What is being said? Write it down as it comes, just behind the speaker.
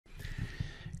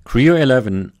Creo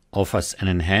 11 offers an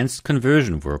enhanced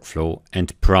conversion workflow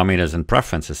and parameters and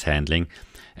preferences handling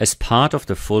as part of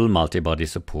the full multi-body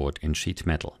support in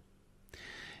Sheetmetal.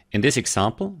 In this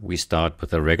example, we start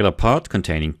with a regular part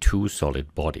containing two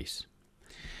solid bodies.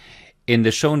 In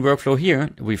the shown workflow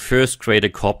here, we first create a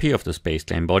copy of the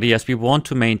space-claim body as we want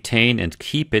to maintain and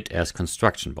keep it as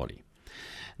construction body.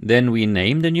 Then we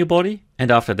name the new body,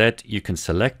 and after that you can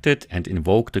select it and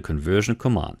invoke the conversion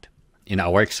command. In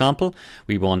our example,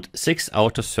 we want 6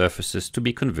 outer surfaces to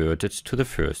be converted to the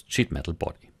first Sheetmetal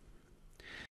body.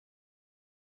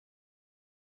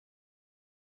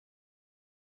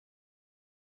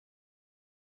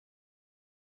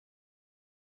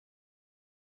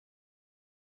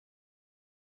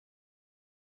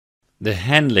 The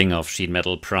handling of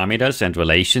Sheetmetal parameters and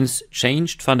relations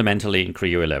changed fundamentally in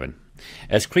Creo 11.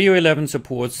 As Creo 11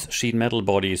 supports Sheetmetal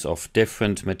bodies of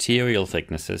different material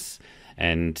thicknesses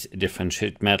and different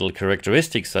Sheetmetal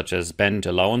characteristics such as bend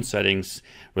allowance settings,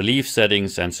 relief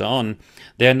settings, and so on,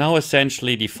 they are now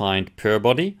essentially defined per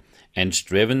body and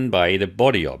driven by the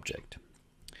body object.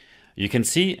 You can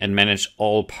see and manage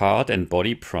all part and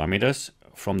body parameters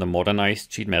from the modernized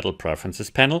Sheetmetal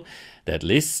Preferences panel that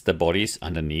lists the bodies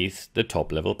underneath the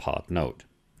top-level part node.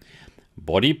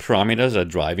 Body parameters are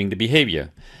driving the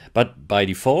behavior, but by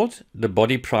default, the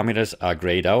body parameters are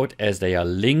grayed out as they are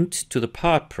linked to the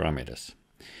part parameters.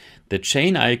 The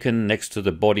chain icon next to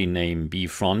the body name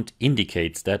bfront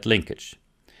indicates that linkage.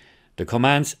 The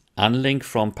commands unlink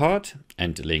from part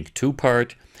and link to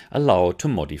part allow to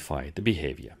modify the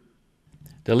behavior.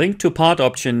 The link to part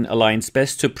option aligns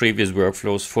best to previous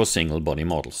workflows for single body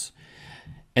models.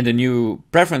 And the new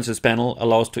Preferences panel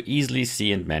allows to easily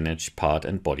see and manage part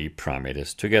and body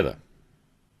parameters together.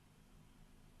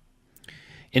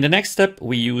 In the next step,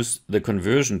 we use the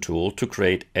conversion tool to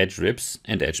create edge rips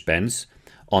and edge bends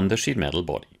on the Sheetmetal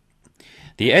body.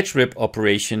 The edge rip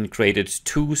operation created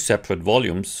 2 separate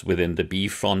volumes within the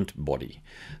bfront body.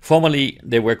 Formerly,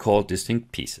 they were called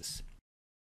distinct pieces.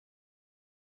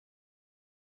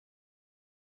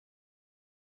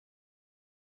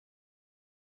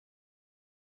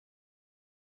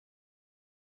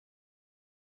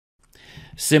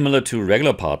 Similar to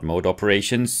regular part mode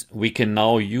operations, we can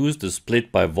now use the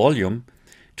split by volume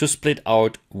to split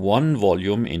out one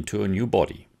volume into a new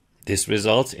body. This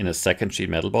results in a second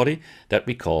Sheetmetal body that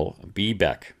we call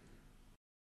B-back.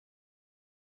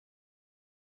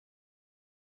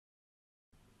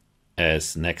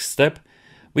 As next step,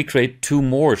 we create 2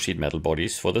 more Sheetmetal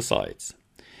bodies for the sides.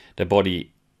 The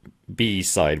body B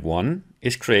side 1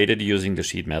 is created using the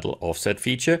Sheetmetal offset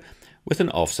feature with an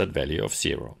offset value of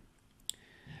 0.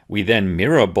 We then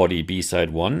mirror body B side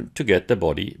 1 to get the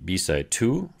body B side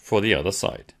 2 for the other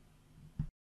side.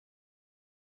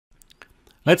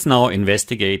 Let's now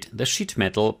investigate the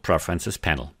Sheetmetal Preferences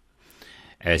panel.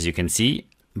 As you can see,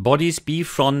 bodies B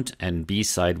front and B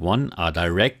side 1 are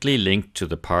directly linked to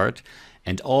the part,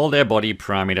 and all their body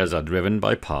parameters are driven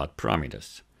by part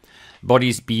parameters.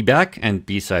 Bodies B back and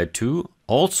B side 2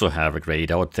 also have a grayed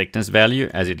out thickness value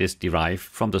as it is derived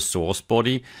from the source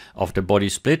body of the body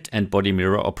split and body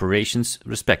mirror operations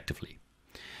respectively.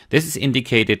 This is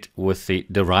indicated with the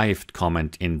derived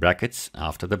comment in brackets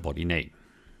after the body name.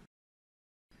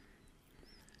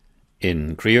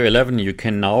 In Creo 11 you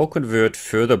can now convert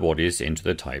further bodies into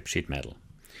the type Sheetmetal.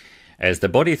 As the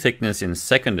body thickness in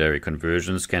secondary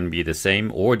conversions can be the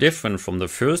same or different from the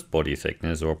first body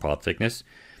thickness or part thickness,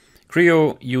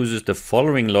 Creo uses the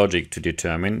following logic to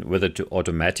determine whether to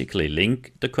automatically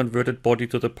link the converted body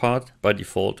to the part by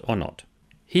default or not.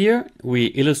 Here we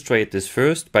illustrate this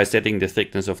first by setting the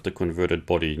thickness of the converted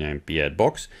body named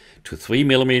B@box to 3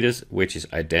 mm, which is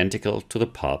identical to the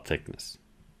part thickness.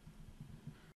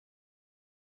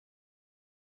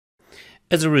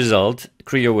 As a result,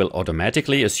 Creo will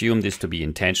automatically assume this to be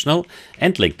intentional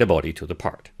and link the body to the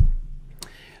part.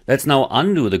 Let's now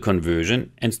undo the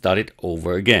conversion and start it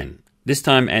over again, this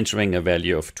time entering a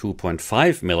value of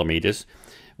 2.5 mm,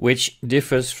 which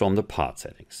differs from the part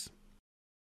settings.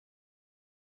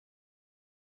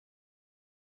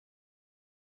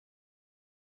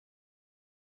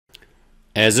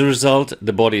 As a result,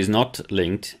 the body is not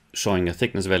linked, showing a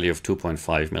thickness value of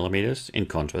 2.5 mm in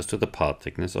contrast to the part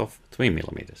thickness of 3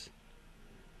 mm.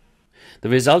 The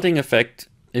resulting effect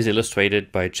is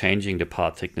illustrated by changing the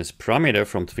part thickness parameter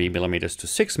from 3 mm to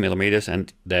 6 mm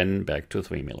and then back to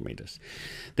 3 mm.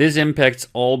 This impacts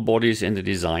all bodies in the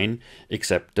design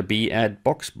except the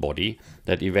B@box body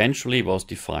that eventually was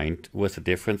defined with a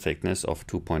different thickness of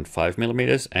 2.5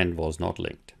 mm and was not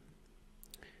linked.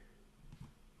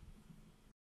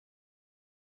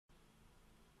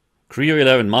 Creo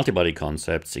 11 multibody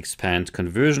concepts expand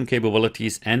conversion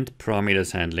capabilities and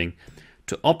parameters handling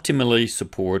to optimally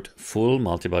support full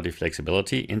multibody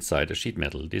flexibility inside a sheet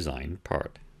metal design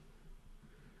part.